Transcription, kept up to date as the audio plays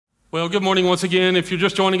Well, good morning once again. If you're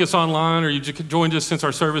just joining us online or you just joined us since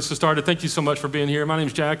our service has started, thank you so much for being here. My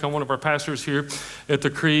name's Jack. I'm one of our pastors here at the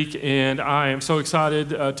Creek, and I am so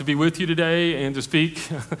excited to be with you today and to speak.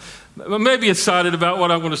 Maybe excited about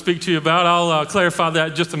what I'm going to speak to you about. I'll clarify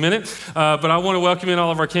that in just a minute. But I want to welcome in all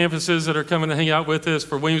of our campuses that are coming to hang out with us.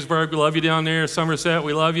 For Williamsburg, we love you down there. Somerset,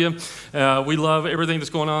 we love you. We love everything that's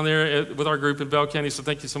going on there with our group in Bell County, so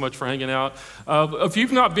thank you so much for hanging out. If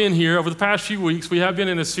you've not been here, over the past few weeks, we have been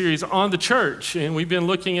in a series on the church, and we've been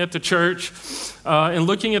looking at the church and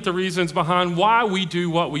looking at the reasons behind why we do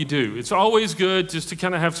what we do. It's always good just to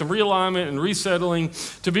kind of have some realignment and resettling,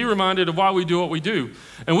 to be reminded of why we do what we do.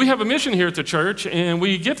 And we have a mission here at the church, and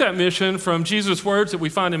we get that mission from Jesus' words that we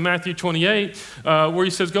find in Matthew 28, where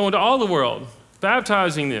he says, go into all the world,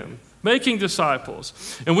 baptizing them, making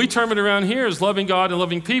disciples. And we term it around here as loving God and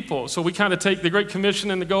loving people. So we kind of take the Great Commission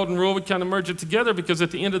and the Golden Rule, we kind of merge it together because at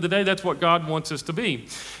the end of the day, that's what God wants us to be.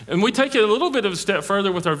 And we take it a little bit of a step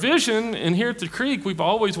further with our vision. And here at the Creek, we've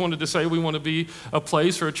always wanted to say we want to be a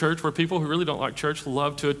place or a church where people who really don't like church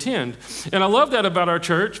love to attend. And I love that about our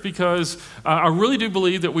church because I really do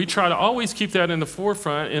believe that we try to always keep that in the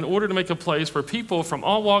forefront in order to make a place where people from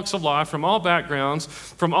all walks of life, from all backgrounds,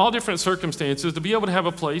 from all different circumstances, to be able to have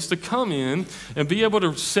a place to come in and be able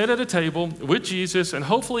to sit at a table with Jesus and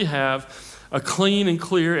hopefully have a clean and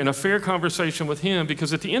clear and a fair conversation with him,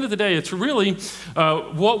 because at the end of the day, it's really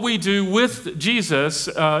what we do with Jesus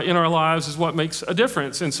in our lives is what makes a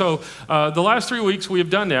difference. And so the last 3 weeks we have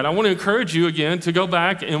done that. I want to encourage you again to go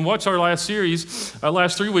back and watch our last 3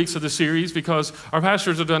 weeks of the series, because our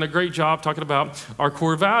pastors have done a great job talking about our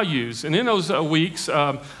core values. And in those weeks,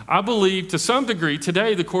 I believe to some degree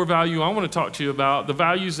today the core value I want to talk to you about, the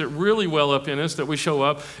values that really well up in us, that we show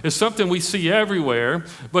up, is something we see everywhere,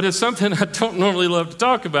 but it's something I don't normally love to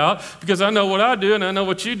talk about, because I know what I do and I know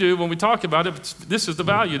what you do when we talk about it. This is the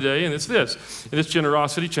value today, and it's this. And it's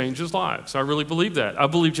generosity changes lives. I really believe that. I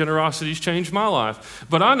believe generosity's changed my life.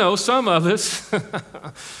 But I know some of us,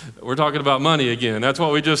 we're talking about money again. That's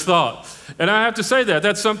what we just thought. And I have to say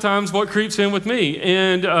that's sometimes what creeps in with me.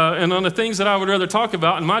 And on the things that I would rather talk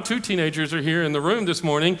about, and my 2 teenagers are here in the room this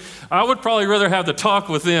morning, I would probably rather have the talk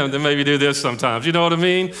with them than maybe do this sometimes. You know what I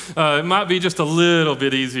mean? It might be just a little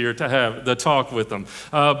bit easier to have the talk with them.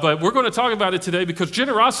 But we're going to talk about it today because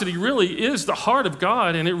generosity really is the heart of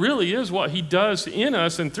God, and it really is what he does in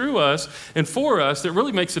us and through us and for us that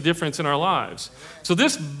really makes a difference in our lives. So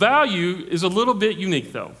this value is a little bit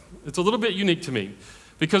unique, though. It's a little bit unique to me,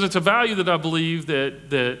 because it's a value that I believe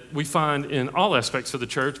that we find in all aspects of the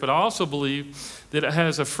church, but I also believe that it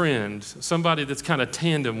has a friend, somebody that's kind of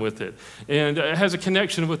tandem with it, and it has a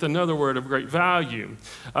connection with another word of great value.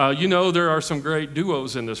 There are some great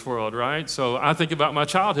duos in this world, right? So I think about my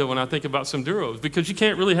childhood when I think about some duos, because you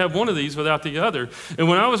can't really have one of these without the other. And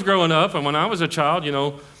when I was growing up and when I was a child,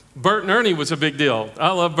 Bert and Ernie was a big deal.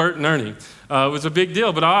 I love Bert and Ernie. It was a big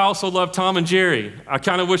deal, but I also love Tom and Jerry. I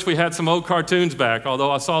kind of wish we had some old cartoons back,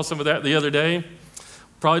 although I saw some of that the other day.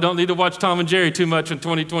 Probably don't need to watch Tom and Jerry too much in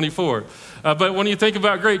 2024. But when you think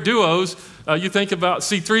about great duos, you think about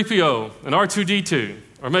C-3PO and R2-D2,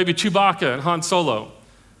 or maybe Chewbacca and Han Solo.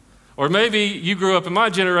 Or maybe you grew up in my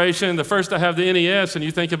generation, the first to have the NES, and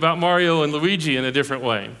you think about Mario and Luigi in a different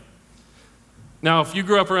way. Now, if you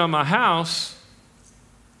grew up around my house,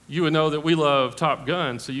 you would know that we love Top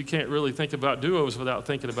Gun, so you can't really think about duos without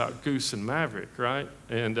thinking about Goose and Maverick, right?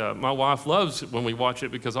 And my wife loves it when we watch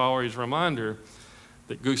it, because I always remind her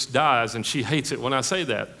that Goose dies, and she hates it when I say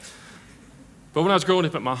that. But when I was growing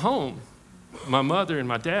up at my home, my mother and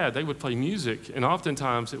my dad, they would play music, and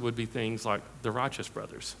oftentimes it would be things like the Righteous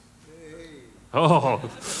Brothers. Oh,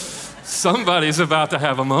 somebody's about to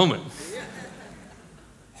have a moment.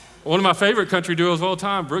 One of my favorite country duos of all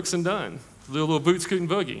time, Brooks and Dunn. Little Boot Scootin'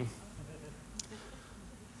 Boogie.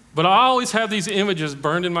 But I always have these images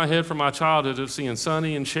burned in my head from my childhood of seeing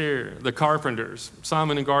Sonny and Cher, the Carpenters,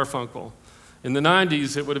 Simon and Garfunkel. In the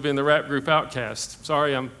 90s, it would have been the rap group Outkast.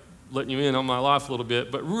 Sorry, I'm letting you in on my life a little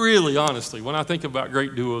bit, but really, honestly, when I think about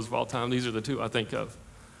great duos of all time, these are the 2 I think of.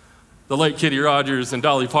 The late Kitty Rogers and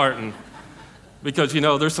Dolly Parton. Because,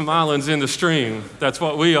 there's some islands in the stream. That's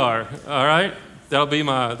what we are, all right? That'll be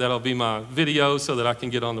my video so that I can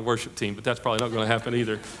get on the worship team, but that's probably not going to happen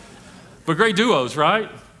either. But great duos,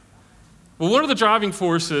 right? Well, one of the driving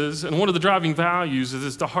forces and one of the driving values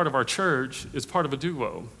is the heart of our church is part of a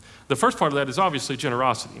duo. The first part of that is obviously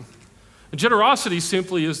generosity. And generosity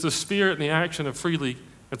simply is the spirit and the action of freely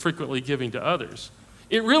and frequently giving to others.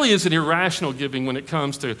 It really is an irrational giving when it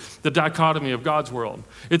comes to the dichotomy of God's world.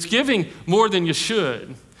 It's giving more than you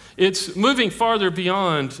should. It's moving farther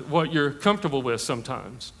beyond what you're comfortable with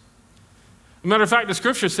sometimes. As a matter of fact, the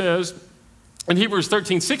scripture says in Hebrews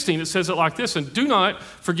 13:16, it says it like this, and do not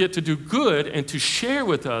forget to do good and to share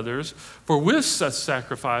with others, for with such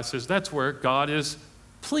sacrifices, that's where God is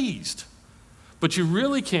pleased. But you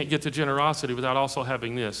really can't get to generosity without also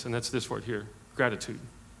having this, and that's this word here, gratitude.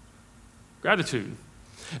 Gratitude.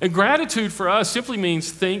 And gratitude for us simply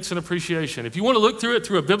means thanks and appreciation. If you want to look through it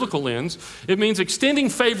through a biblical lens, it means extending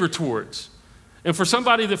favor towards. And for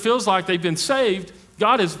somebody that feels like they've been saved,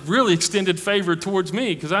 God has really extended favor towards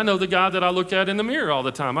me because I know the God that I look at in the mirror all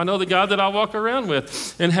the time. I know the God that I walk around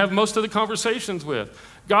with and have most of the conversations with.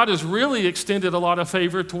 God has really extended a lot of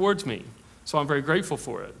favor towards me. So I'm very grateful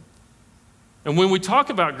for it. And when we talk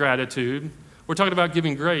about gratitude, we're talking about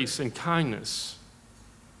giving grace and kindness.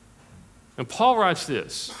 And Paul writes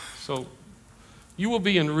this, so you will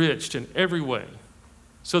be enriched in every way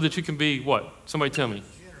so that you can be what? Somebody tell me.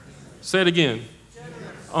 Generous. Say it again.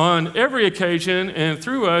 Generous. On every occasion and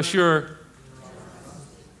through us, you're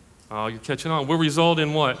catching on. Will result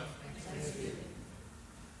in what?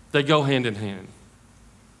 They go hand in hand.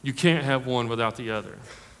 You can't have one without the other.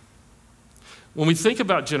 When we think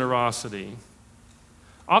about generosity,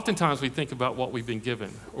 oftentimes we think about what we've been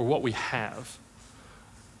given or what we have.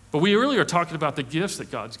 But we really are talking about the gifts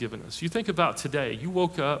that God's given us. You think about today. You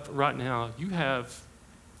woke up right now. You have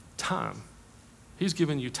time. He's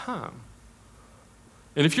given you time.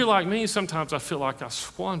 And if you're like me, sometimes I feel like I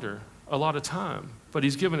squander a lot of time. But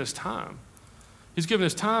He's given us time. He's given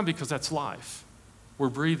us time because that's life. We're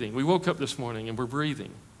breathing. We woke up this morning and we're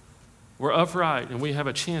breathing. We're upright and we have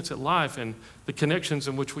a chance at life and the connections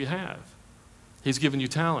in which we have. He's given you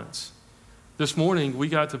talents. This morning, we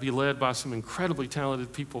got to be led by some incredibly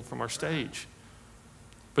talented people from our stage.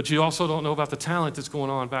 But you also don't know about the talent that's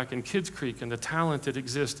going on back in Kids Creek and the talent that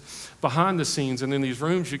exists behind the scenes and in these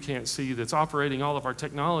rooms you can't see that's operating all of our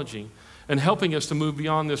technology and helping us to move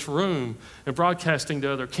beyond this room and broadcasting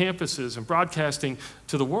to other campuses and broadcasting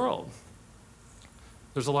to the world.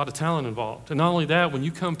 There's a lot of talent involved. And not only that, when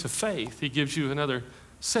you come to faith, He gives you another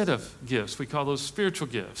set of gifts. We call those spiritual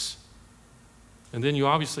gifts. And then you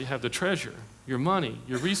obviously have the treasure, your money,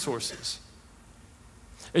 your resources.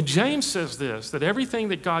 And James says this, that everything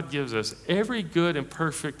that God gives us, every good and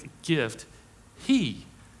perfect gift, He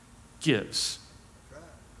gives.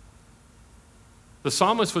 The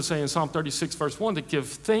psalmist would say in Psalm 36, verse 1, to give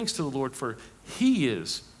thanks to the Lord for He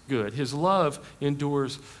is good. His love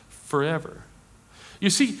endures forever. You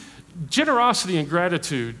see, generosity and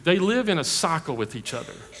gratitude, they live in a cycle with each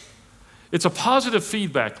other. It's a positive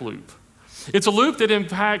feedback loop. It's a loop that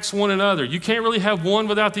impacts one another. You can't really have one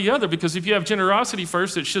without the other because if you have generosity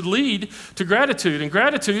first, it should lead to gratitude, and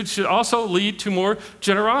gratitude should also lead to more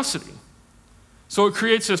generosity. So it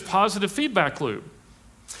creates this positive feedback loop.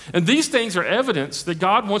 And these things are evidence that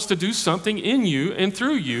God wants to do something in you and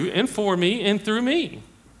through you and for me and through me.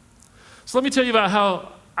 So let me tell you about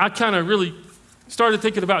how I kind of really started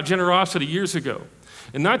thinking about generosity years ago.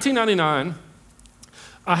 In 1999,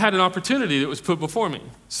 I had an opportunity that was put before me.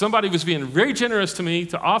 Somebody was being very generous to me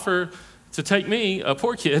to offer to take me, a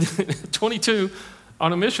poor kid, 22,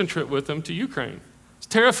 on a mission trip with them to Ukraine. I was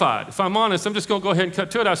terrified. If I'm honest, I'm just going to go ahead and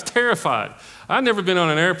cut to it. I was terrified. I'd never been on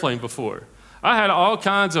an airplane before. I had all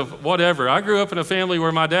kinds of whatever. I grew up in a family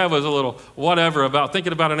where my dad was a little whatever about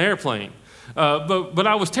thinking about an airplane. But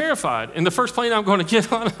I was terrified. And the first plane I'm going to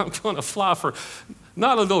get on, I'm going to fly for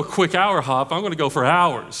not a little quick hour hop. I'm going to go for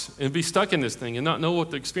hours and be stuck in this thing and not know what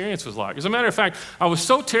the experience was like. As a matter of fact, I was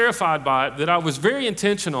so terrified by it that I was very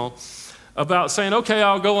intentional about saying, okay,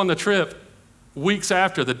 I'll go on the trip weeks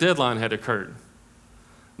after the deadline had occurred.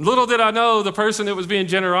 Little did I know the person that was being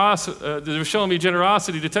generous, that was showing me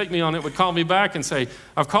generosity to take me on it would call me back and say,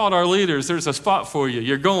 I've called our leaders. There's a spot for you.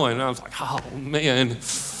 You're going. And I was like, oh, man,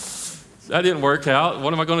 that didn't work out.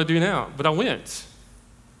 What am I going to do now? But I went.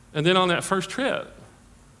 And then on that first trip,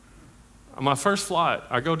 on my first flight,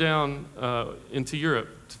 I go down into Europe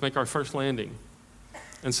to make our first landing.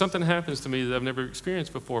 And something happens to me that I've never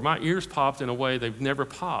experienced before. My ears popped in a way they've never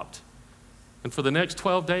popped. And for the next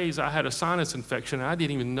 12 days, I had a sinus infection. And I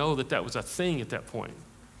didn't even know that that was a thing at that point.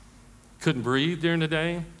 Couldn't breathe during the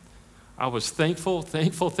day. I was thankful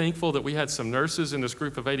that we had some nurses in this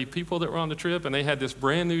group of 80 people that were on the trip, and they had this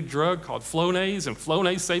brand new drug called Flonase, and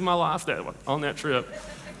Flonase saved my life on that trip.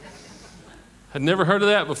 Had never heard of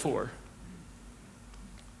that before.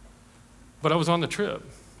 But I was on the trip,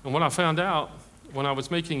 and when I found out, when I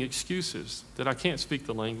was making excuses that I can't speak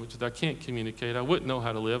the language, that I can't communicate, I wouldn't know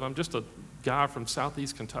how to live, I'm just a guy from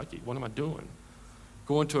southeast Kentucky, what am I doing?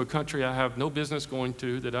 Going to a country I have no business going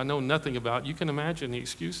to, that I know nothing about. You can imagine the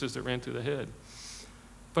excuses that ran through the head.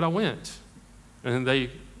 But I went, and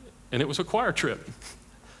it was a choir trip.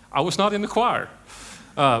 I was not in the choir.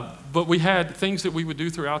 But we had things that we would do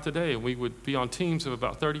throughout the day. We would be on teams of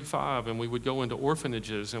about 35, and we would go into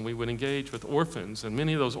orphanages, and we would engage with orphans. And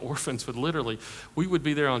many of those orphans we would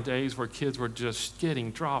be there on days where kids were just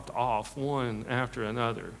getting dropped off one after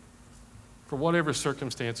another for whatever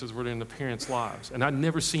circumstances were in the parents' lives. And I'd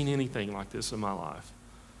never seen anything like this in my life.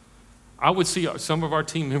 I would see some of our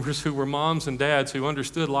team members who were moms and dads who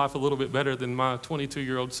understood life a little bit better than my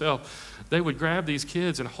 22-year-old self. They would grab these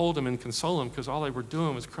kids and hold them and console them because all they were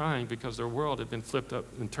doing was crying because their world had been flipped up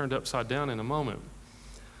and turned upside down in a moment.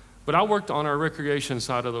 But I worked on our recreation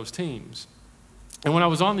side of those teams. And when I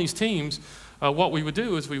was on these teams, what we would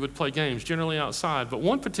do is we would play games, generally outside. But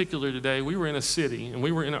one particular day, we were in a city, and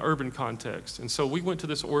we were in an urban context. And so we went to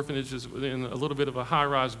this orphanage in a little bit of a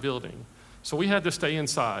high-rise building. So we had to stay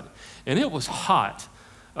inside. And it was hot.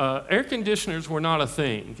 Air conditioners were not a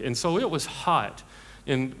thing, and so it was hot.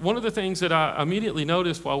 And one of the things that I immediately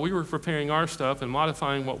noticed while we were preparing our stuff and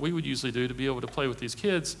modifying what we would usually do to be able to play with these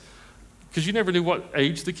kids, because you never knew what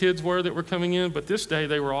age the kids were that were coming in, but this day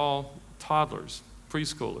they were all toddlers,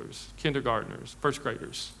 preschoolers, kindergartners, first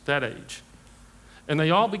graders, that age. And they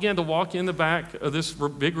all began to walk in the back of this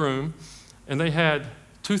big room, and they had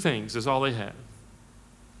two things is all they had.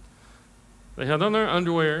 They had on their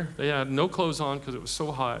underwear, they had no clothes on because it was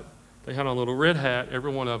so hot. They had on a little red hat,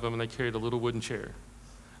 every one of them, and they carried a little wooden chair.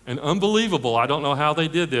 And unbelievable, I don't know how they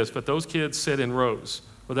did this, but those kids sat in rows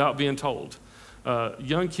without being told.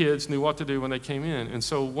 Young kids knew what to do when they came in. And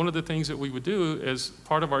so one of the things that we would do as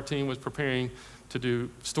part of our team was preparing to do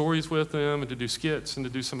stories with them and to do skits and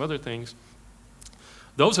to do some other things.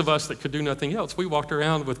 Those of us that could do nothing else, we walked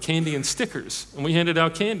around with candy and stickers, and we handed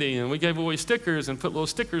out candy, and we gave away stickers and put little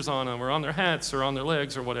stickers on them or on their hats or on their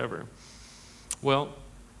legs or whatever. Well,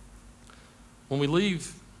 when we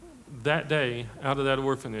leave that day out of that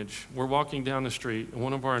orphanage, we're walking down the street, and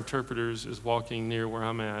one of our interpreters is walking near where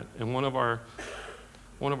I'm at, and one of our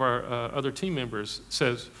other team members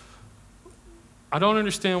says, "I don't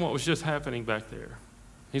understand what was just happening back there."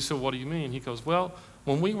 He said, "What do you mean?" He goes, "Well,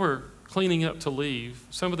 when we were cleaning up to leave,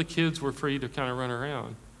 some of the kids were free to kind of run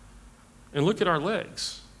around. And look at our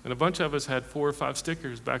legs." And a bunch of us had 4 or 5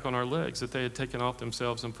 stickers back on our legs that they had taken off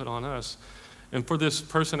themselves and put on us. And for this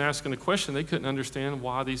person asking the question, they couldn't understand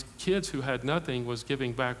why these kids who had nothing was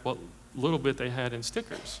giving back what little bit they had in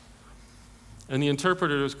stickers. And the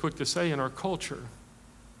interpreter was quick to say, in our culture,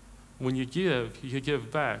 when you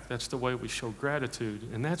give back. That's the way we show gratitude,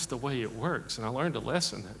 and that's the way it works. And I learned a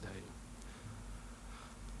lesson that day.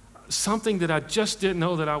 Something that I just didn't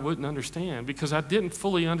know that I wouldn't understand because I didn't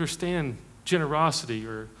fully understand generosity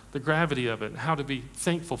or the gravity of it and how to be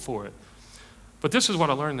thankful for it. But this is what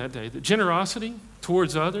I learned that day, that generosity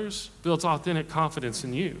towards others builds authentic confidence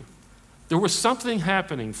in you. There was something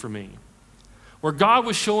happening for me where God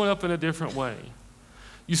was showing up in a different way.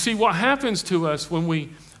 You see, what happens to us when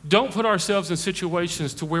we don't put ourselves in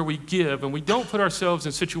situations to where we give, and we don't put ourselves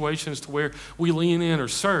in situations to where we lean in or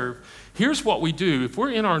serve, here's what we do. If we're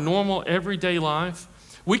in our normal everyday life,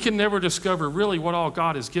 we can never discover really what all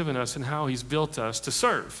God has given us and how He's built us to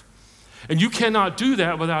serve. And you cannot do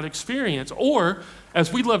that without experience, or,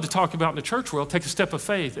 as we love to talk about in the church world, take a step of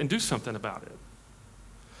faith and do something about it.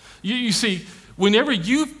 You see, whenever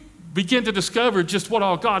you begin to discover just what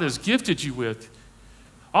all God has gifted you with,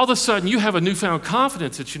 all of a sudden you have a newfound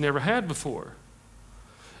confidence that you never had before.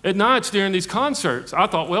 At nights during these concerts, I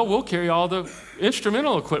thought, well, we'll carry all the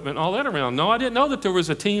instrumental equipment and all that around. No, I didn't know that there was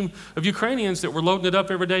a team of Ukrainians that were loading it up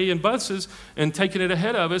every day in buses and taking it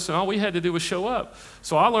ahead of us, and all we had to do was show up.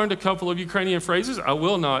 So I learned a couple of Ukrainian phrases. I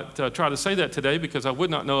will not try to say that today because I would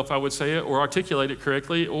not know if I would say it or articulate it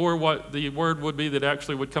correctly or what the word would be that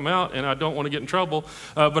actually would come out, and I don't want to get in trouble.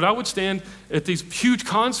 But I would stand at these huge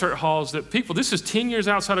concert halls that people, this is 10 years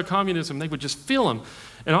outside of communism, they would just fill them.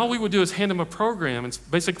 And all we would do is hand them a program and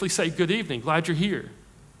basically say, "Good evening, glad you're here."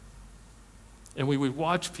 And we would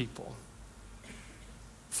watch people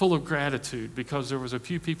full of gratitude because there was a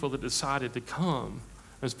few people that decided to come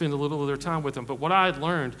and spend a little of their time with them. But what I had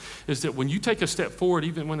learned is that when you take a step forward,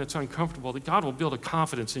 even when it's uncomfortable, that God will build a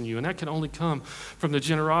confidence in you. And that can only come from the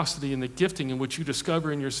generosity and the gifting in which you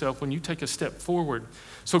discover in yourself when you take a step forward.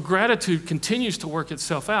 So gratitude continues to work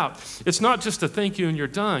itself out. It's not just a thank you and you're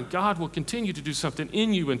done. God will continue to do something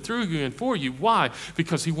in you and through you and for you. Why?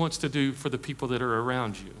 Because He wants to do for the people that are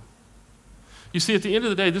around you. You see, at the end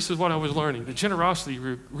of the day, this is what I was learning. The generosity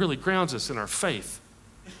really grounds us in our faith.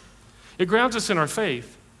 It grounds us in our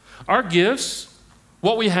faith. Our gifts,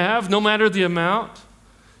 what we have, no matter the amount.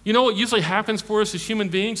 You know what usually happens for us as human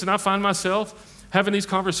beings, and I find myself having these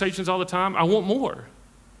conversations all the time? I want more.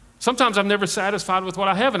 Sometimes I'm never satisfied with what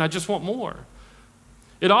I have, and I just want more.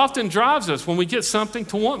 It often drives us when we get something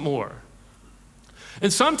to want more.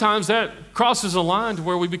 And sometimes that crosses a line to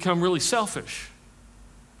where we become really selfish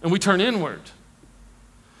and we turn inward.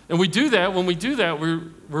 And we do that, when we do that, we're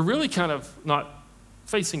really kind of not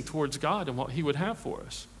facing towards God and what he would have for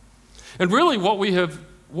us. And really what we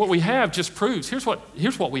have just proves, here's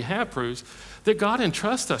what we have proves, that God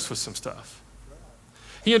entrusts us with some stuff.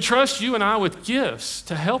 He entrusts you and I with gifts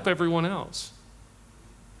to help everyone else.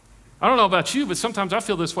 I don't know about you, but sometimes I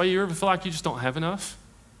feel this way. You ever feel like you just don't have enough?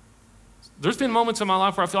 There's been moments in my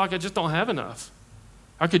life where I feel like I just don't have enough.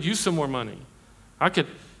 I could use some more money. I could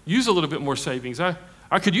use a little bit more savings. I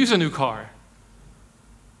could use a new car.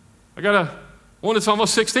 I got one that's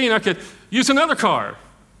almost 16. I could use another car.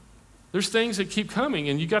 There's things that keep coming,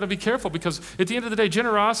 and you got to be careful, because at the end of the day,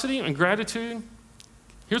 generosity and gratitude,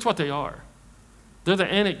 here's what they are. They're the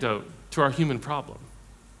antidote to our human problem.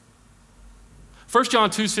 1 John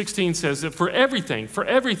 2:16 says that for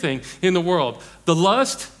everything in the world, the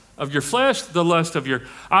lust of your flesh, the lust of your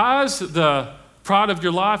eyes, the pride of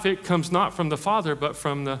your life, it comes not from the Father, but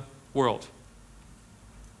from the world.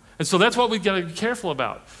 And so that's what we've got to be careful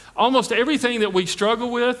about. Almost everything that we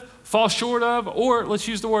struggle with, fall short of, or let's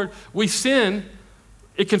use the word, we sin,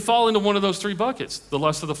 it can fall into one of those three buckets: the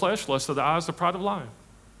lust of the flesh, lust of the eyes, the pride of life.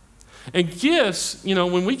 And gifts,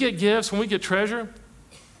 when we get gifts, when we get treasure,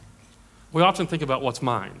 we often think about what's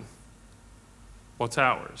mine, what's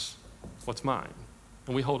ours, what's mine,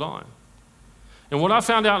 and we hold on. And what I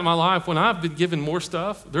found out in my life, when I've been given more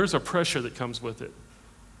stuff, there's a pressure that comes with it.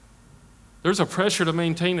 There's a pressure to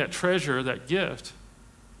maintain that treasure, that gift,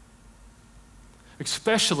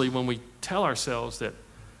 especially when we tell ourselves that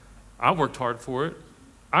I worked hard for it,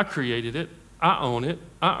 I created it, I own it,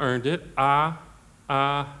 I earned it, I.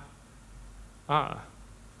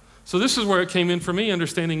 So this is where it came in for me,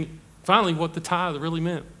 understanding finally what the tithe really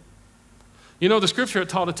meant. The scripture, it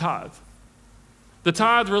taught a tithe. The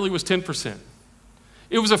tithe really was 10%.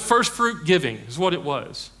 It was a first fruit giving, is what it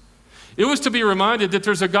was. It was to be reminded that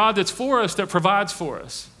there's a God that's for us, that provides for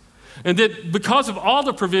us. And that because of all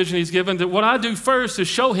the provision he's given, that what I do first is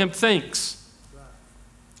show him thanks.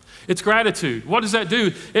 It's gratitude. What does that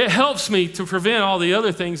do? It helps me to prevent all the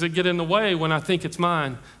other things that get in the way when I think it's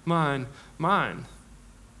mine, mine, mine.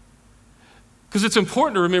 Because it's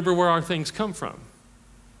important to remember where our things come from.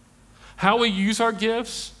 How we use our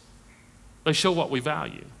gifts, they show what we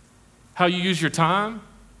value. How you use your time,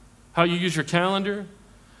 how you use your calendar,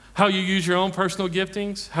 how you use your own personal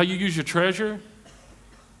giftings, how you use your treasure,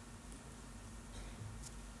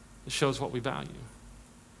 it shows what we value.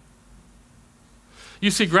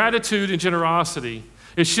 You see, gratitude and generosity,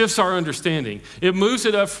 it shifts our understanding. It moves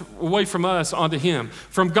it away from us onto him.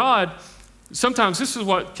 From God, sometimes this is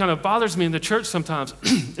what kind of bothers me in the church sometimes,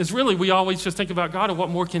 is really we always just think about God and what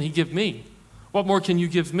more can he give me? What more can you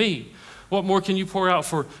give me? What more can you pour out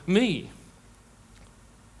for me?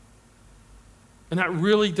 And that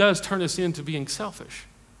really does turn us into being selfish.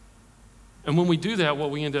 And when we do that, what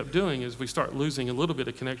we end up doing is we start losing a little bit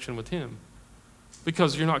of connection with him,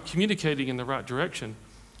 because you're not communicating in the right direction.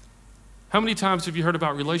 How many times have you heard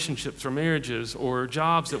about relationships or marriages or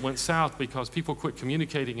jobs that went south because people quit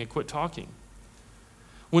communicating and quit talking?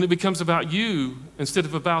 When it becomes about you instead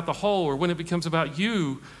of about the whole, or when it becomes about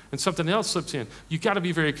you and something else slips in, you've got to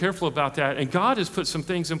be very careful about that. And God has put some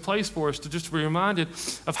things in place for us to just be reminded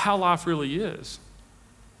of how life really is.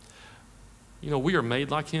 We are made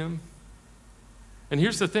like him. And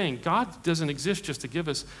here's the thing, God doesn't exist just to give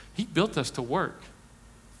us, he built us to work.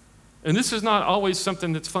 And this is not always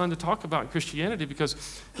something that's fun to talk about in Christianity,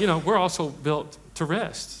 because, we're also built to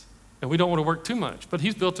rest, and we don't want to work too much, but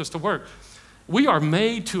he's built us to work. We are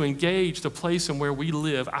made to engage the place in where we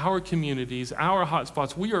live, our communities, our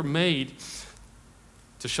hotspots. We are made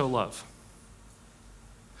to show love.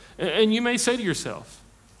 And you may say to yourself,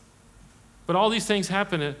 but all these things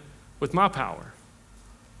happen with my power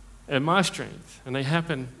and my strength, and they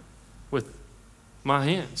happen with my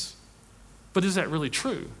hands. But is that really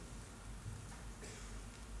true?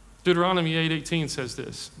 Deuteronomy 8:18 says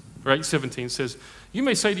this, or 8:17 says, you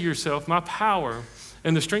may say to yourself, my power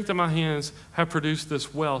and the strength of my hands have produced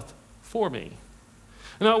this wealth for me.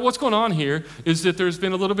 Now, what's going on here is that there's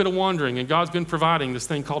been a little bit of wandering, and God's been providing this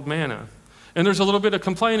thing called manna. And there's a little bit of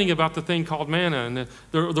complaining about the thing called manna, and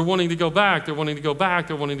they're wanting to go back, they're wanting to go back,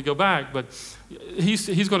 they're wanting to go back. But he's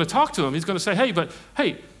going to talk to them. He's going to say,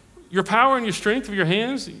 hey, your power and your strength of your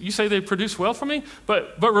hands, you say they produce wealth for me?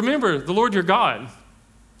 But remember, the Lord your God,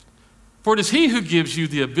 for it is he who gives you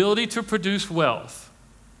the ability to produce wealth.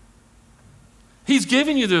 He's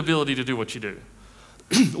given you the ability to do what you do.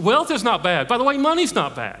 Wealth is not bad. By the way, money's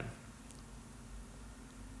not bad.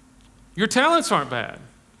 Your talents aren't bad.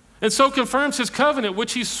 And so confirms his covenant,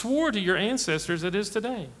 which he swore to your ancestors it is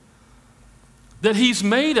today. That he's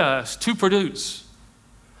made us to produce.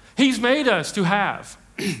 He's made us to have.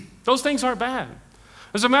 Those things aren't bad.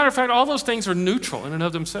 As a matter of fact, all those things are neutral in and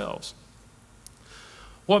of themselves.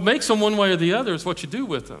 What makes them one way or the other is what you do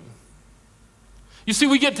with them. You see,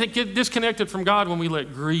 we get disconnected from God when we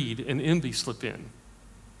let greed and envy slip in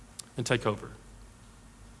and take over.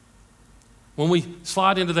 When we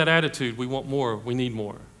slide into that attitude, we want more, we need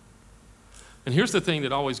more. And here's the thing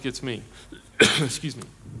that always gets me, excuse me,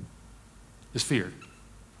 is fear.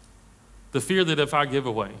 The fear that if I give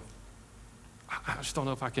away, I just don't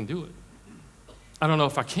know if I can do it. I don't know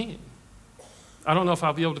if I can. I don't know if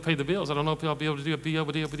I'll be able to pay the bills. I don't know if I'll be able to do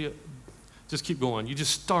it, Just keep going. You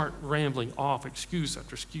just start rambling off excuse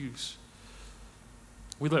after excuse.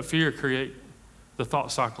 We let fear create the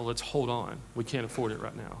thought cycle, let's hold on. We can't afford it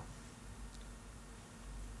right now.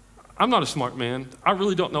 I'm not a smart man. I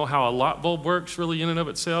really don't know how a light bulb works really in and of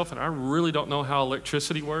itself, and I really don't know how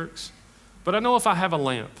electricity works. But I know if I have a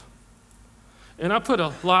lamp, and I put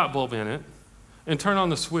a light bulb in it, and turn on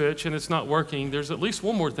the switch, and it's not working, there's at least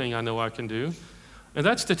one more thing I know I can do, and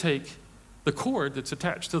that's to take the cord that's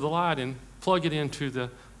attached to the light and plug it into the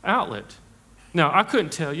outlet. Now, I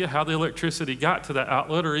couldn't tell you how the electricity got to that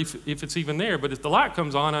outlet or if it's even there, but if the light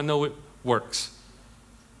comes on, I know it works.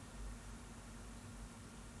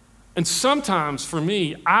 And sometimes, for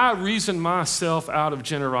me, I reason myself out of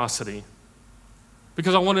generosity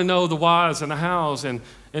because I want to know the whys and the hows and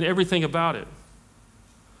everything about it.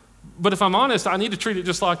 But if I'm honest, I need to treat it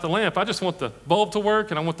just like the lamp. I just want the bulb to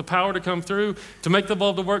work, and I want the power to come through to make the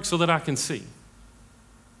bulb to work so that I can see.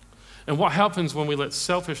 And what happens when we let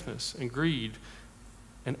selfishness and greed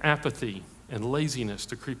and apathy and laziness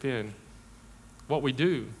to creep in? What we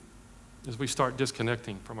do is we start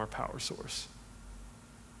disconnecting from our power source.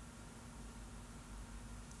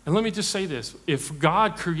 And let me just say this. If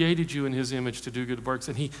God created you in his image to do good works,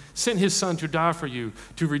 and he sent his son to die for you,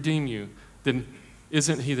 to redeem you, then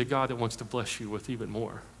isn't he the God that wants to bless you with even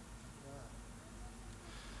more?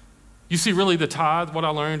 You see, really the tithe, what I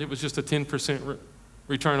learned, it was just a 10%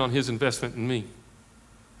 return on his investment in me.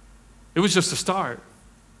 It was just a start.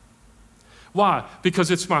 Why? Because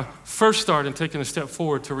it's my first start in taking a step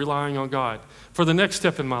forward to relying on God for the next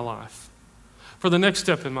step in my life, for the next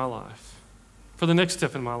step in my life, for the next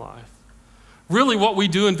step in my life. Really what we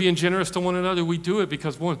do in being generous to one another, we do it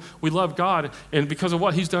because, one, we love God, and because of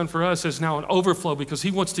what he's done for us, there's now an overflow because he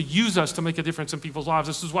wants to use us to make a difference in people's lives.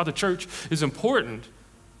 This is why the church is important.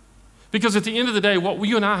 Because at the end of the day, what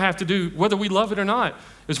you and I have to do, whether we love it or not,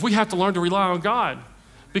 is we have to learn to rely on God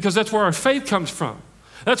because that's where our faith comes from.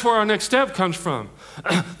 That's where our next step comes from.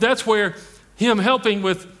 That's where him helping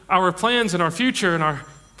with our plans and our future and our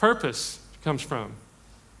purpose comes from.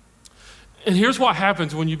 And here's what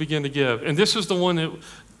happens when you begin to give. And this is the one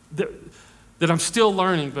that I'm still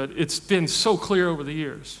learning, but it's been so clear over the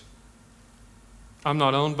years. I'm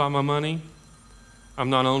not owned by my money. I'm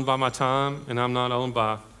not owned by my time. And I'm not owned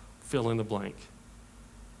by fill in the blank.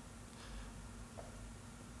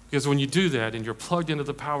 Because when you do that and you're plugged into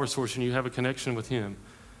the power source and you have a connection with him,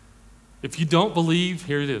 if you don't believe,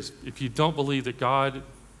 here it is, if you don't believe that God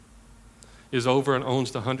is over and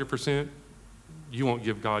owns the 100%, you won't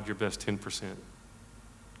give God your best 10%.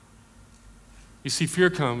 You see, fear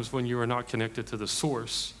comes when you are not connected to the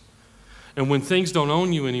source. And when things don't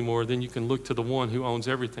own you anymore, then you can look to the one who owns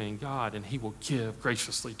everything, God, and he will give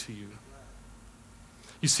graciously to you.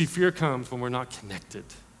 You see, fear comes when we're not connected.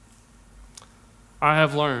 I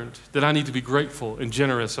have learned that I need to be grateful and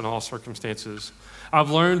generous in all circumstances.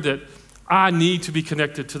 I've learned that I need to be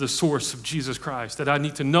connected to the source of Jesus Christ, that I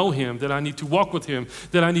need to know him, that I need to walk with him,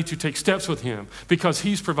 that I need to take steps with him because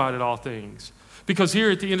he's provided all things. Because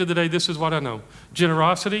here at the end of the day, this is what I know.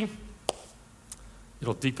 Generosity,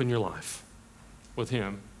 it'll deepen your life with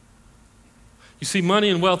him. You see, money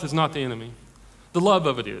and wealth is not the enemy. The love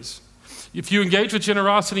of it is. If you engage with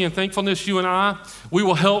generosity and thankfulness, you and I, we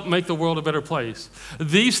will help make the world a better place.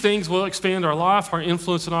 These things will expand our life, our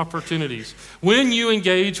influence, and opportunities. When you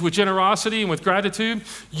engage with generosity and with gratitude,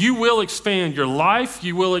 you will expand your life,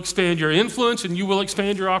 you will expand your influence, and you will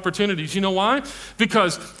expand your opportunities. You know why?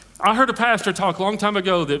 Because I heard a pastor talk a long time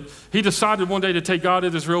ago that he decided one day to take God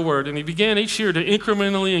at his real word, and he began each year to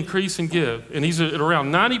incrementally increase and give. And he's at around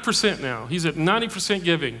 90% now. He's at 90%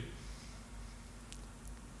 giving.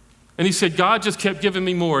 And he said, God just kept giving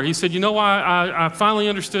me more. He said, you know why I finally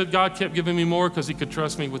understood God kept giving me more? Because he could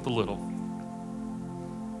trust me with the little.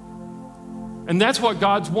 And that's what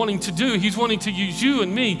God's wanting to do. He's wanting to use you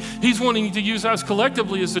and me. He's wanting to use us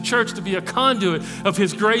collectively as the church to be a conduit of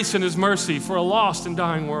his grace and his mercy for a lost and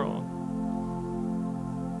dying world.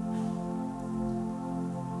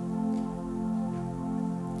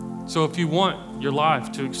 So if you want your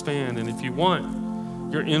life to expand, and if you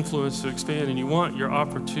want your influence to expand, and you want your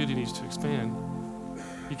opportunities to expand,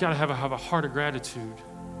 you got to have a heart of gratitude.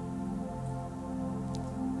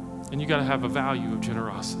 And you got to have a value of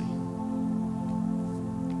generosity.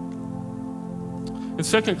 In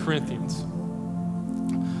 2 Corinthians,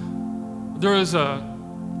 there is a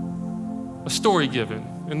story given,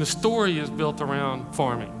 and the story is built around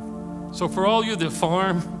farming. So for all you that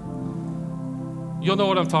farm, you'll know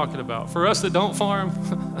what I'm talking about. For us that don't farm,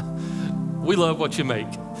 we love what you make.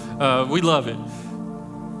 We love it.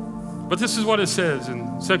 But this is what it says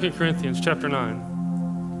in 2 Corinthians chapter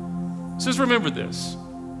 9. It says, remember this.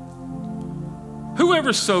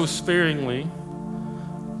 Whoever sows sparingly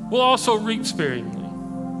will also reap sparingly.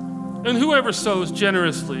 And whoever sows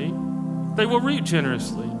generously, they will reap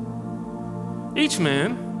generously. Each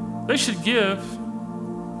man, they should give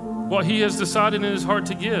what he has decided in his heart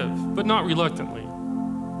to give, but not reluctantly.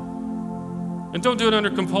 And don't do it under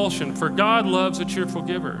compulsion, for God loves a cheerful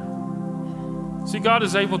giver. See, God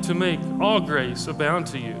is able to make all grace abound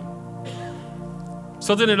to you,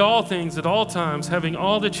 so that in all things, at all times, having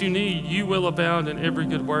all that you need, you will abound in every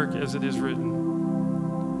good work, as it is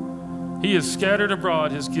written. He has scattered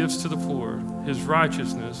abroad his gifts to the poor. His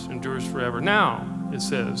righteousness endures forever. Now, it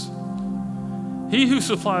says, he who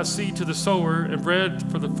supplies seed to the sower and bread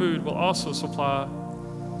for the food will also supply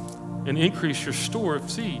and increase your store of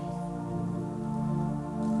seed.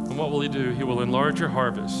 And what will he do? He will enlarge your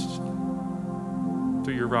harvest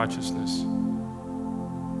through your righteousness.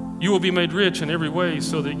 You will be made rich in every way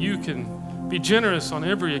so that you can be generous on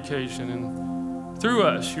every occasion. And through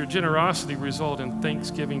us, your generosity result in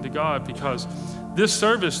thanksgiving to God, because this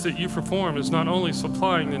service that you perform is not only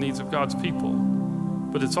supplying the needs of God's people,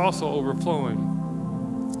 but it's also overflowing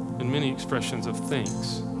in many expressions of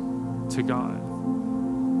thanks to God.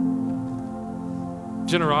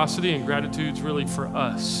 Generosity and gratitude is really for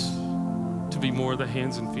us to be more the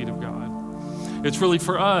hands and feet of God. It's really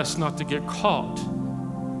for us not to get caught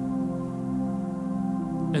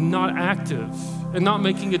and not active and not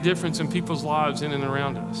making a difference in people's lives in and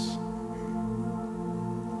around us.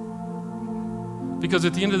 Because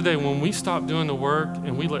at the end of the day, when we stop doing the work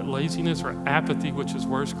and we let laziness or apathy, which is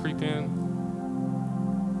worse, creep in,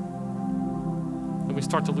 then we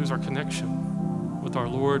start to lose our connection with our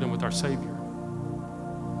Lord and with our Savior.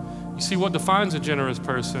 You see, what defines a generous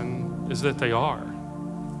person is that they are.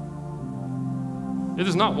 It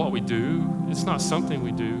is not what we do. It's not something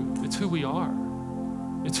we do. It's who we are.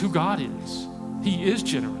 It's who God is. He is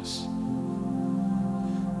generous.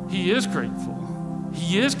 He is grateful.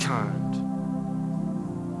 He is kind.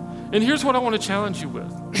 And here's what I want to challenge you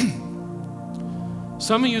with.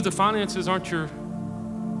 Some of you, the finances aren't your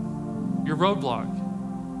roadblock.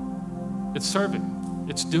 It's serving.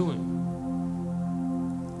 It's doing.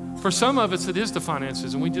 For some of us, it is the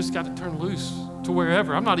finances, and we just got to turn loose to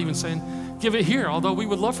wherever. I'm not even saying give it here, although we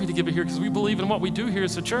would love for you to give it here because we believe in what we do here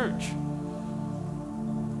as a church.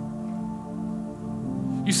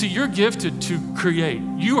 You see, you're gifted to create.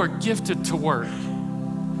 You are gifted to work.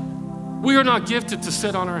 We are not gifted to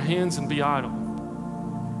sit on our hands and be idle.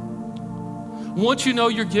 Once you know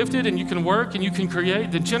you're gifted and you can work and you can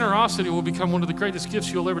create, then generosity will become one of the greatest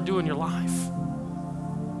gifts you'll ever do in your life.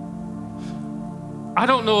 I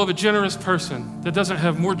don't know of a generous person that doesn't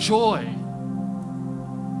have more joy.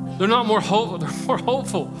 They're not more hopeful, they're more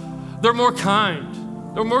hopeful. They're more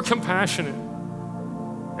kind. They're more compassionate.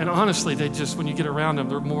 And honestly, when you get around them,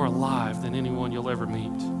 they're more alive than anyone you'll ever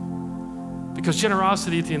meet. Because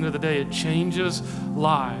generosity, at the end of the day, it changes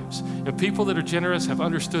lives. And people that are generous have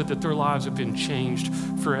understood that their lives have been changed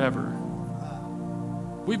forever.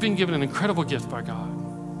 We've been given an incredible gift by God.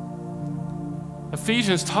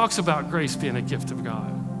 Ephesians talks about grace being a gift of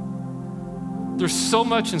God. There's so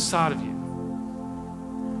much inside of you.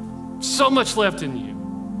 So much left in you.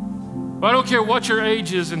 I don't care what your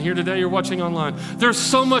age is in here today, you're watching online. There's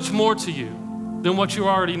so much more to you than what you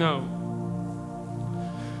already know.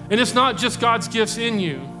 And it's not just God's gifts in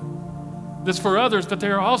you that's for others, but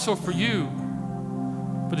they are also for you.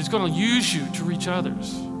 But He's going to use you to reach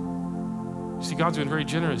others. You see, God's been very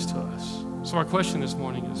generous to us. So our question this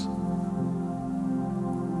morning is,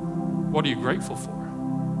 what are you grateful for?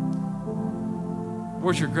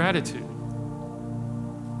 Where's your gratitude?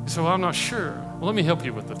 You say, well, I'm not sure. Well, let me help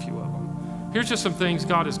you with a few of them. Here's just some things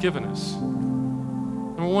God has given us.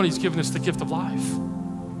 Number one, He's given us the gift of life.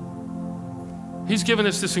 He's given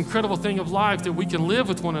us this incredible thing of life that we can live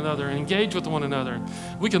with one another and engage with one another.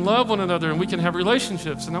 We can love one another and we can have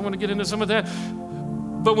relationships. And I want to get into some of that.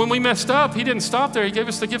 But when we messed up, He didn't stop there. He gave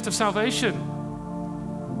us the gift of salvation.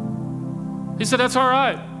 He said, that's all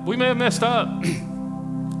right. We may have messed up.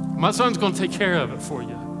 My son's going to take care of it for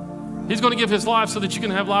you. He's going to give his life so that you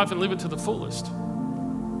can have life and live it to the fullest.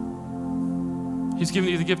 He's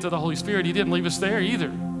given you the gift of the Holy Spirit. He didn't leave us there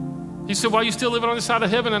either. He said, while you're still living on this side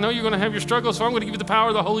of heaven, I know you're going to have your struggles, so I'm going to give you the power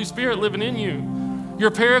of the Holy Spirit living in you.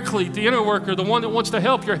 Your paraclete, the inner worker, the one that wants to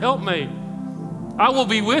help, your helpmate. I will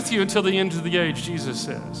be with you until the end of the age, Jesus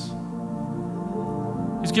says.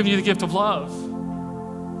 He's given you the gift of love,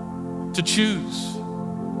 to choose,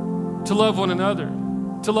 to love one another,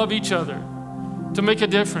 to love each other, to make a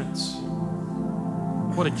difference.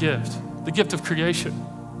 What a gift. The gift of creation.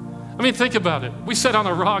 I mean, think about it. We sat on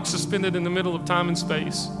a rock suspended in the middle of time and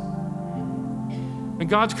space. And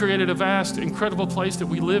God's created a vast, incredible place that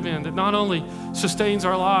we live in that not only sustains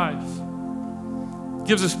our life,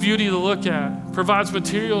 gives us beauty to look at, provides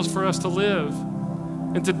materials for us to live,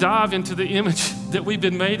 and to dive into the image that we've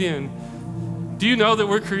been made in. Do you know that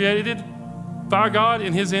we're created by God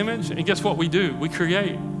in His image? And guess what we do? We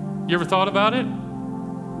create. You ever thought about it?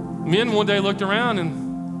 Men one day looked around and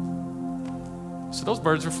said, those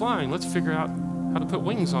birds are flying. Let's figure out how to put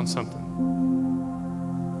wings on something.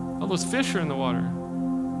 Oh, those fish are in the water.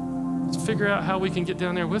 Let's figure out how we can get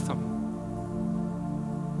down there with them.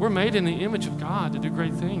 We're made in the image of God to do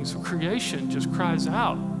great things. So creation just cries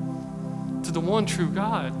out to the one true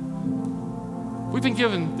God. We've been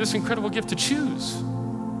given this incredible gift to choose.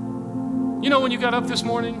 You know, when you got up this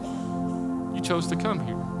morning, you chose to come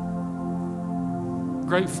here.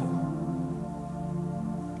 Grateful.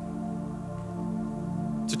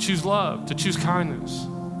 To choose love, to choose kindness,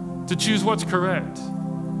 to choose what's correct,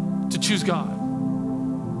 to choose God.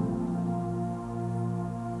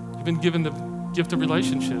 You've been given the gift of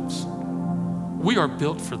relationships. We are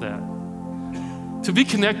built for that. To be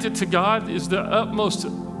connected to God is the utmost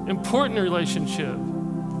important relationship,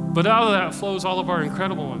 but out of that flows all of our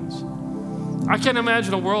incredible ones. I can't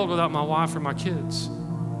imagine a world without my wife or my kids,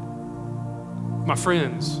 my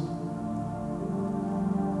friends,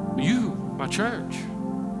 you, my church.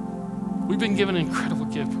 We've been given an incredible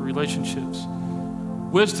gift for relationships,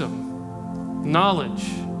 wisdom, knowledge.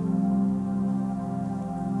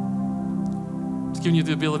 It's given you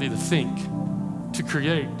the ability to think, to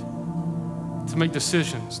create, to make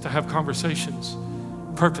decisions, to have conversations,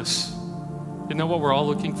 purpose. Isn't that what we're all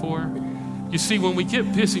looking for? You see, when we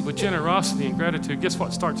get busy with generosity and gratitude, guess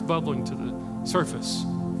what starts bubbling to the surface?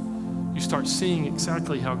 You start seeing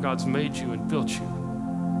exactly how God's made you and built you.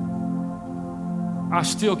 I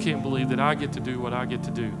still can't believe that I get to do what I get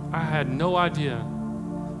to do. I had no idea.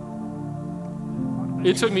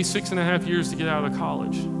 It took me 6.5 years to get out of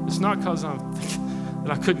college. It's not because I'm thinking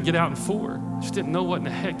that I couldn't get out in 4. I just didn't know what in the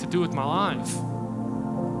heck to do with my life.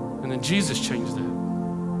 And then Jesus changed that.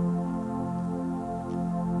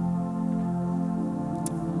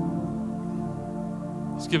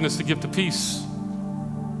 He's given us the gift of peace.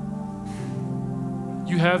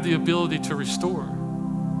 You have the ability to restore,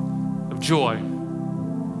 of joy.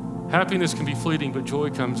 Happiness can be fleeting, but joy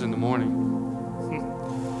comes in the morning.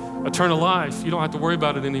 Eternal life, you don't have to worry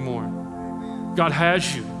about it anymore. God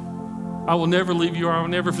has you. I will never leave you, or I will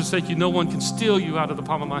never forsake you. No one can steal you out of the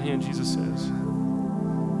palm of my hand, Jesus says.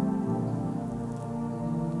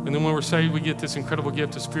 And then when we're saved, we get this incredible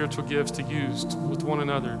gift of spiritual gifts to use with one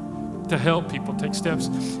another, to help people take steps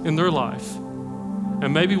in their life.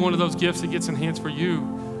 And maybe one of those gifts that gets enhanced for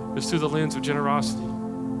you is through the lens of generosity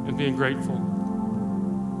and being grateful.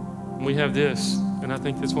 And we have this, and I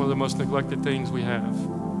think it's one of the most neglected things we have.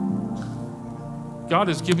 God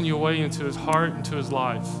has given you a way into His heart, into His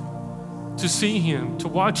life, to see Him, to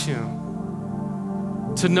watch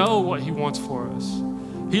Him, to know what He wants for us.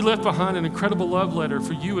 He left behind an incredible love letter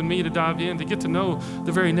for you and me to dive in, to get to know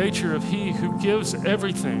the very nature of He who gives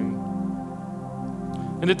everything.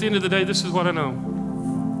 And at the end of the day, this is what I know.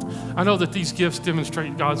 I know that these gifts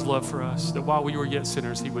demonstrate God's love for us, that while we were yet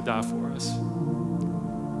sinners, He would die for us.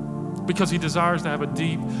 Because He desires to have a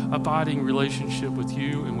deep, abiding relationship with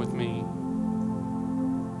you and with me.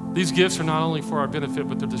 These gifts are not only for our benefit,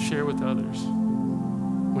 but they're to share with others.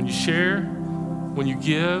 When you share, when you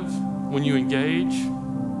give, when you engage,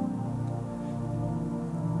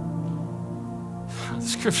 the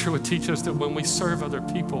scripture would teach us that when we serve other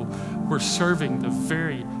people, we're serving the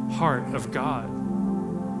very heart of God.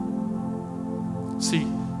 See,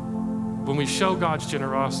 when we show God's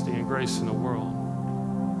generosity and grace in the world,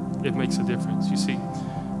 it makes a difference. You see,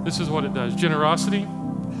 this is what it does. Generosity,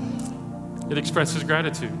 it expresses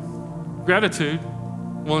gratitude. Gratitude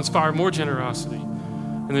will inspire more generosity,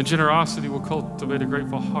 and then generosity will cultivate a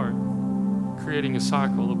grateful heart, creating a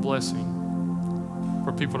cycle of blessing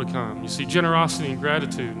for people to come. You see, generosity and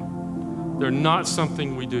gratitude, they're not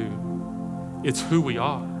something we do. It's who we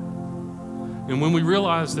are. And when we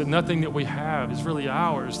realize that nothing that we have is really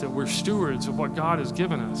ours, that we're stewards of what God has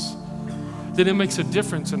given us, then it makes a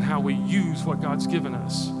difference in how we use what God's given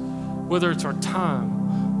us, whether it's our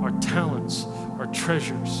time, our talents, our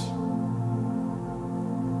treasures.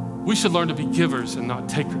 We should learn to be givers and not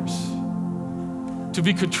takers, to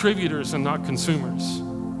be contributors and not consumers.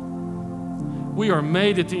 We are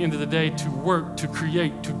made at the end of the day to work, to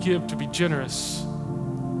create, to give, to be generous.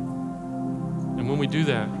 And when we do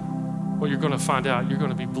that, well, you're going to find out you're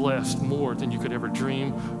going to be blessed more than you could ever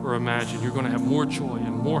dream or imagine. You're going to have more joy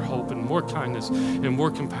and more hope and more kindness and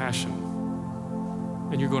more compassion.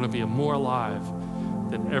 And you're going to be more alive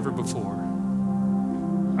than ever before.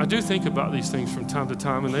 I do think about these things from time to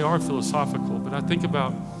time, and they are philosophical, but I think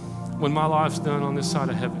about when my life's done on this side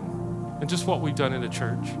of heaven and just what we've done in a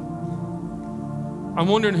church. I'm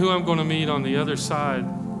wondering who I'm going to meet on the other side,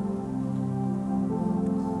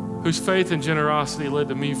 whose faith and generosity led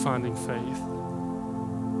to me finding faith.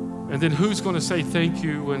 And then who's going to say thank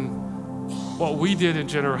you when what we did in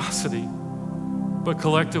generosity, but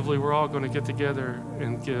collectively we're all going to get together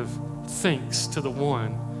and give thanks to the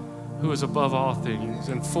one who is above all things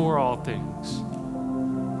and for all things.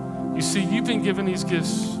 You see, you've been given these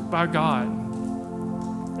gifts by God,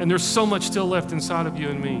 and there's so much still left inside of you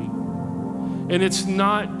and me. And it's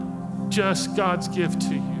not just God's gift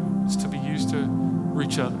to you, it's to be used to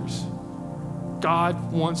reach others.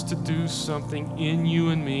 God wants to do something in you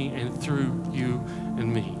and me and through you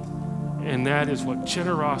and me. And that is what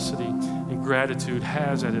generosity and gratitude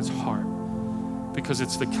has at its heart, because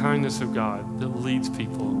it's the kindness of God that leads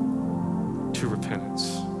people to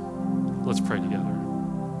repentance. Let's pray together.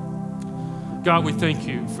 God, we thank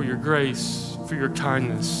you for your grace, for your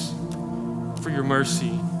kindness, for your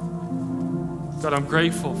mercy. God, I'm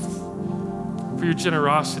grateful for your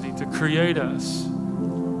generosity to create us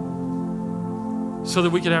so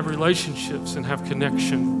that we could have relationships and have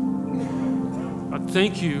connection. I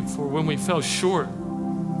thank you for when we fell short,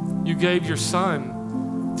 you gave your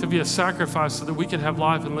son to be a sacrifice so that we could have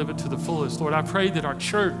life and live it to the fullest. Lord, I pray that our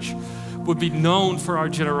church would be known for our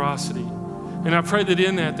generosity. And I pray that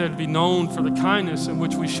in that, they'd be known for the kindness in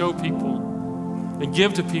which we show people and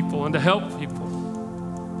give to people and to help people,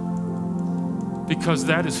 because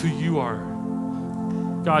that is who you are.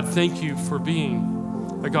 God, thank you for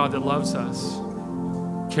being a God that loves us,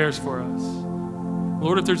 cares for us.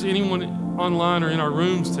 Lord, if there's anyone online or in our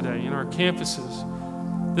rooms today, in our campuses,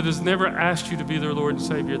 that has never asked you to be their Lord and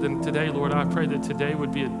Savior, then today, Lord, I pray that today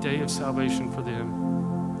would be a day of salvation for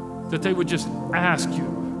them, that they would just ask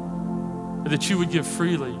you, that you would give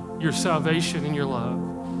freely your salvation and your love,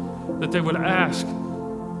 that they would ask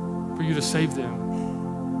for you to save them.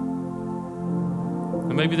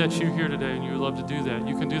 And maybe that's you here today and you would love to do that.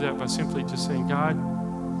 You can do that by simply just saying, God,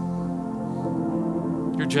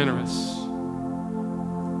 you're generous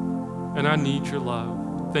and I need your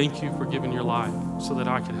love. Thank you for giving your life so that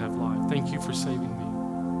I could have life. Thank you for saving me.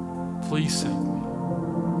 Please save me.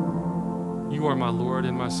 You are my Lord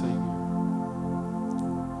and my Savior.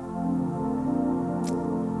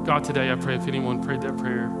 God, today I pray if anyone prayed that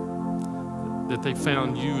prayer, that they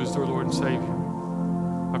found you as their Lord and Savior,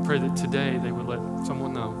 I pray that today they would let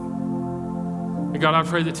someone know. And God, I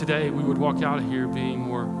pray that today we would walk out of here being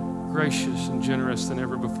more gracious and generous than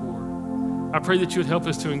ever before. I pray that you would help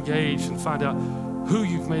us to engage and find out who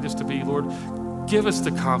you've made us to be. Lord, give us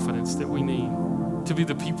the confidence that we need to be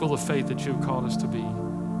the people of faith that you've called us to be.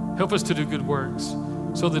 Help us to do good works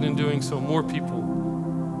so that in doing so, more people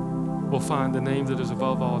will find the name that is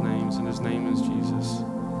above all names, and his name is Jesus.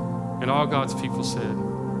 And all God's people said,